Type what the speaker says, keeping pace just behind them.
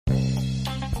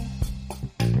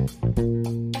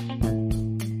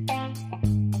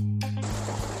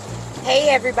Hey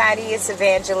everybody, it's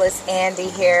Evangelist Andy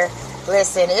here.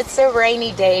 Listen, it's a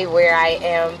rainy day where I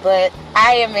am, but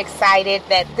I am excited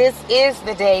that this is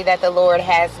the day that the Lord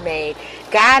has made.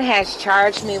 God has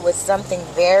charged me with something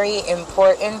very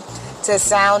important to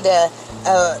sound a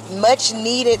much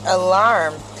needed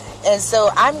alarm. And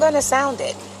so I'm going to sound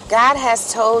it. God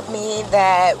has told me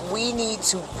that we need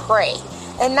to pray,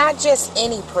 and not just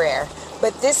any prayer,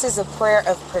 but this is a prayer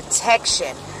of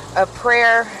protection, a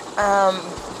prayer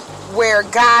where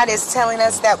God is telling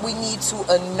us that we need to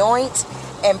anoint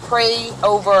and pray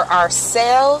over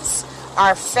ourselves,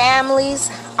 our families,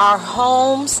 our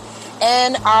homes,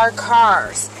 and our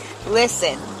cars.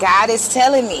 Listen, God is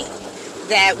telling me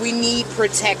that we need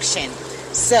protection.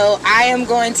 So I am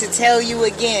going to tell you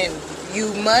again,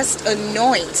 you must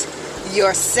anoint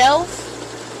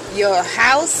yourself, your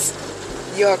house,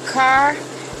 your car,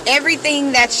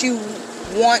 everything that you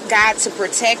want God to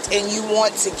protect and you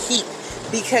want to keep.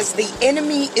 Because the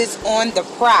enemy is on the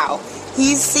prowl.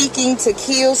 He's seeking to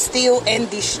kill, steal, and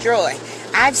destroy.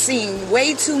 I've seen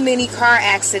way too many car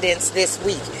accidents this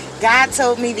week. God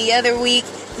told me the other week,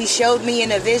 He showed me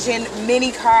in a vision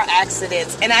many car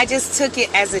accidents, and I just took it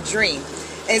as a dream.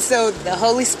 And so the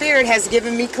Holy Spirit has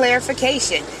given me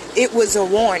clarification. It was a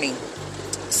warning.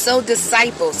 So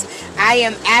disciples, I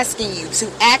am asking you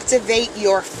to activate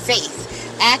your faith.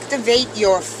 Activate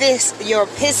your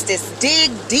pistis. Dig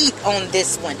deep on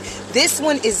this one. This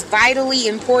one is vitally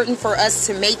important for us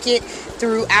to make it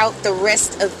throughout the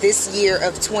rest of this year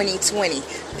of 2020.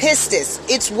 Pistis,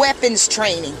 it's weapons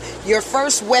training. Your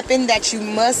first weapon that you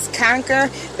must conquer,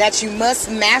 that you must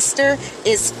master,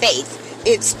 is faith.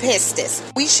 It's pistis.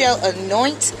 We shall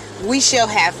anoint. We shall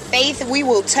have faith. We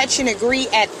will touch and agree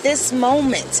at this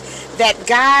moment that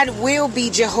God will be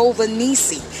Jehovah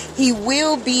Nissi. He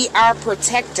will be our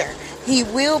protector. He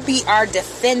will be our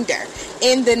defender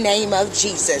in the name of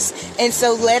Jesus. And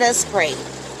so let us pray.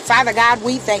 Father God,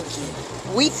 we thank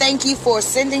you. We thank you for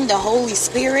sending the Holy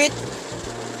Spirit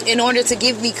in order to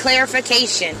give me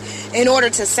clarification, in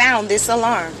order to sound this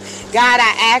alarm. God,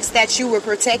 I ask that you will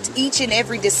protect each and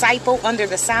every disciple under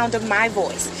the sound of my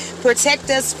voice. Protect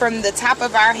us from the top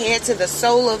of our head to the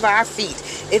sole of our feet.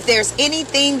 If there's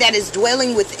anything that is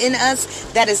dwelling within us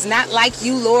that is not like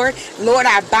you, Lord,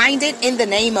 I bind it in the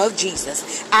name of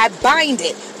Jesus. I bind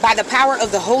it by the power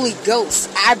of the Holy Ghost.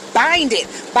 I bind it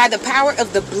by the power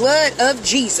of the blood of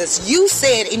Jesus. You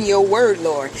said in your word,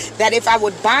 Lord, that if I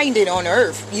would bind it on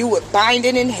earth, you would bind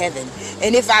it in heaven.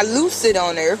 And if I loose it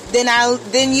on earth,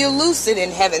 then you loose it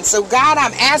in heaven. So God,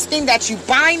 I'm asking that you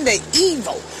bind the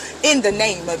evil in the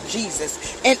name of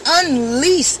Jesus and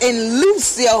unleash and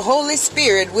loose your Holy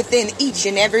Spirit within each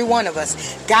and every one of us.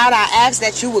 God, I ask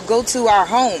that you would go to our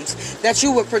homes, that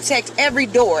you would protect every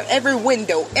door, every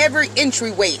window, every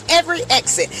entryway, every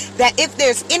exit, that if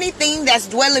there's anything that's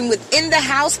dwelling within the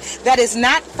house that is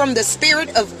not from the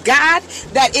Spirit of God,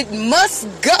 that it must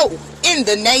go in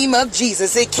the name of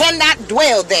Jesus. It cannot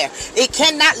dwell there. It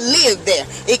cannot live there.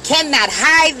 It cannot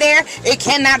hide there. It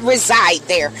cannot reside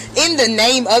there. In the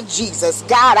name of Jesus,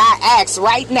 God, I ask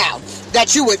right now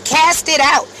that you would cast it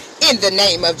out in the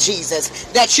name of Jesus,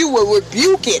 that you will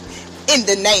rebuke it in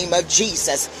the name of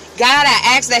Jesus. God,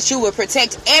 I ask that you will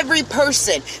protect every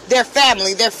person, their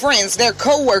family, their friends, their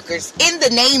co-workers, in the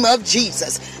name of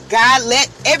Jesus. God, let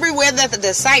everywhere that the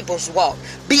disciples walk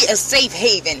be a safe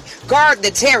haven. Guard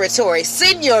the territory.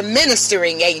 Send your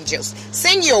ministering angels.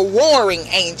 Send your warring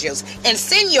angels. And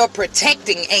send your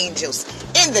protecting angels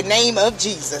in the name of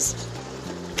Jesus.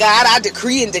 God, I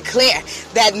decree and declare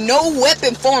that no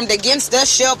weapon formed against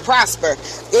us shall prosper.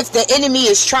 If the enemy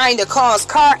is trying to cause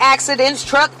car accidents,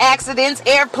 truck accidents,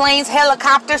 airplanes,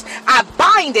 helicopters, I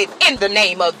bind it in the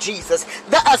name of Jesus.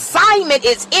 The assignment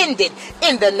is ended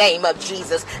in the name of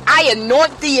Jesus. I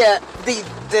anoint the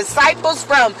disciples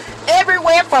from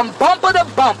everywhere, from bumper to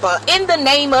bumper, in the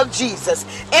name of Jesus.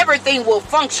 Everything will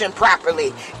function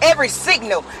properly. Every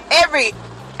signal, everything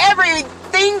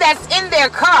that's in their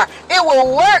car, it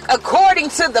will work according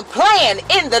to the plan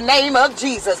in the name of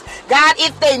Jesus. God,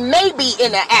 if they may be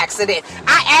in an accident,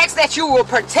 I ask that you will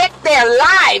protect their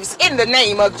lives in the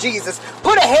name of Jesus.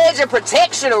 Put a hedge of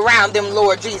protection around them,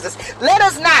 Lord Jesus. Let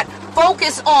us not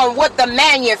focus on what the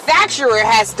manufacturer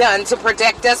has done to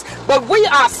protect us, but we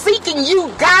are seeking you,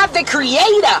 God the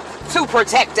Creator, to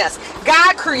protect us.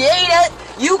 God created,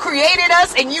 you created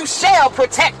us, and you shall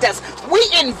protect us. We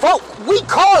invoke, we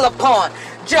call upon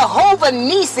Jehovah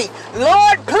Nissi.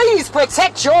 Lord, please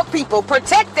protect your people.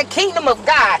 Protect the kingdom of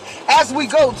God as we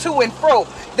go to and fro.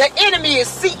 The enemy is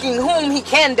seeking whom he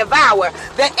can devour.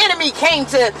 The enemy came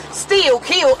to steal,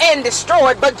 kill, and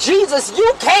destroy. But Jesus, you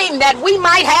came that we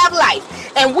might have life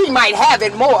and we might have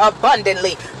it more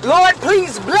abundantly. Lord,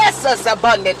 please bless us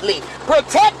abundantly.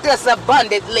 Protect us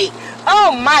abundantly.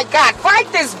 Oh my God,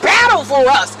 fight this battle for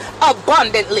us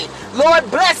abundantly.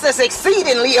 Lord, bless us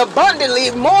exceedingly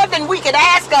abundantly, more than we could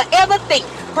ask or ever think.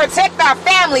 Protect our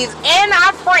families and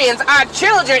our friends, our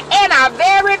children, and our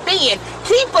very being.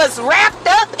 Keep us wrapped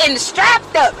up and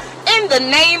strapped up in the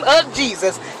name of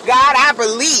Jesus. God, I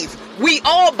believe. We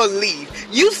all believe.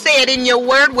 You said in your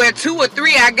word, where 2 or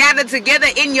 3 are gathered together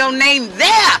in your name,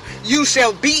 there you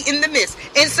shall be in the midst.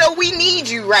 And so we need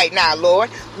you right now, Lord.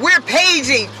 We're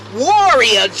paging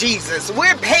warrior Jesus.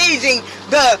 We're paging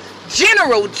the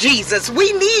General Jesus.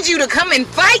 We need you to come and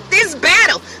fight this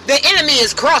battle. The enemy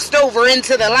is crossed over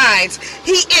into the lines.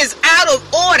 He is out of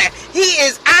order. He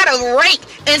is out of rank.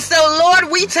 And so, Lord,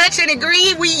 we touch and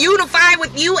agree. We unify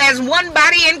with you as one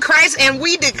body in Christ, and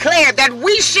we declare that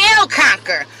we shall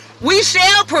conquer. We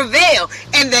shall prevail,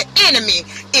 and the enemy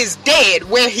is dead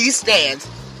where he stands.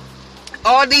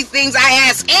 All these things I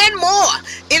ask and more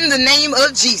in the name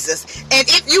of Jesus. And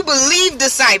if you believe,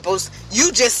 disciples,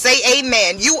 you just say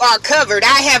amen. You are covered.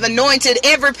 I have anointed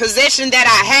every possession that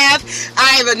I have.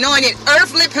 I have anointed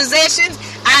earthly possessions.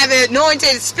 I've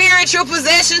anointed spiritual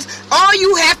possessions. All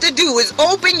you have to do is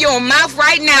open your mouth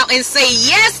right now and say,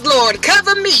 yes, Lord,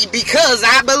 cover me because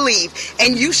I believe,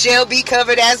 and you shall be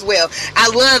covered as well. I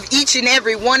love each and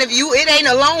every one of you. It ain't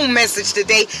a long message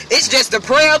today. It's just a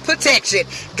prayer of protection.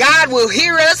 God will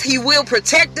hear us. He will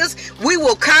protect us. We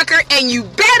will conquer, and you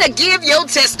better give your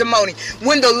testimony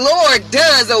when the Lord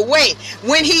does away,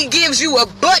 when he gives you a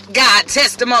but God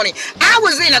testimony. I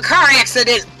was in a car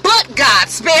accident, but God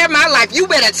spared my life. You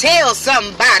better tell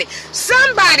somebody.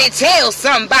 Somebody tell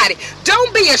somebody.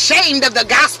 Don't be ashamed of the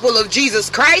gospel of Jesus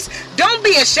Christ. Don't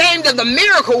be ashamed of the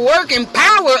miracle working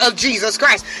power of Jesus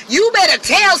Christ. You better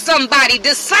tell somebody.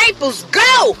 Disciples,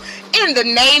 go in the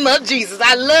name of Jesus.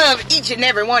 I love each and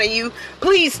every one of you.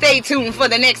 Please stay tuned for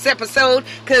the next episode,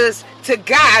 because to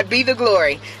God be the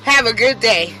glory. Have a good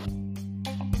day.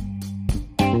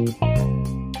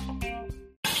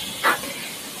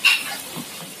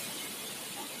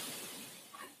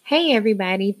 Hey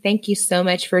everybody, thank you so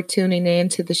much for tuning in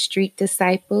to the Street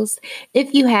Disciples.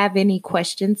 If you have any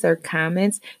questions or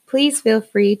comments, please feel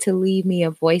free to leave me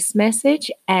a voice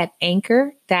message at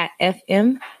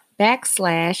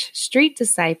anchor.fm/Street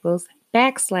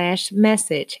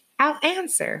Disciples/message. I'll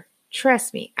answer.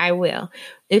 Trust me, I will.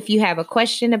 If you have a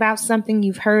question about something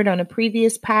you've heard on a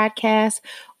previous podcast,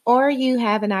 or you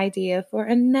have an idea for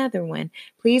another one,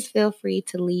 please feel free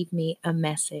to leave me a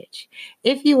message.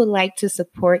 If you would like to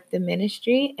support the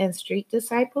ministry and Street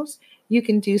Disciples, you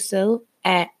can do so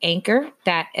at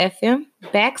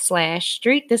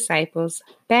anchor.fm/Street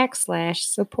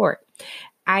Disciples/support.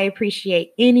 I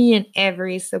appreciate any and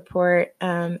every support,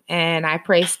 and I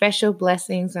pray special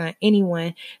blessings on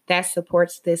anyone that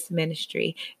supports this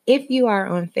ministry. If you are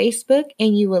on Facebook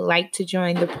and you would like to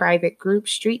join the private group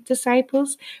Street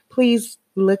Disciples, please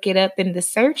look it up in the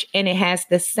search, and it has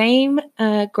the same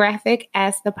graphic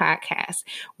as the podcast.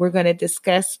 We're going to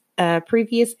discuss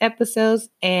previous episodes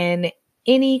and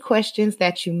any questions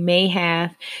that you may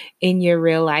have in your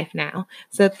real life now.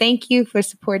 So thank you for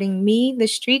supporting me, the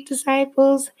Street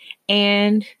Disciples,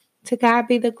 and to God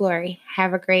be the glory.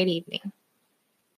 Have a great evening.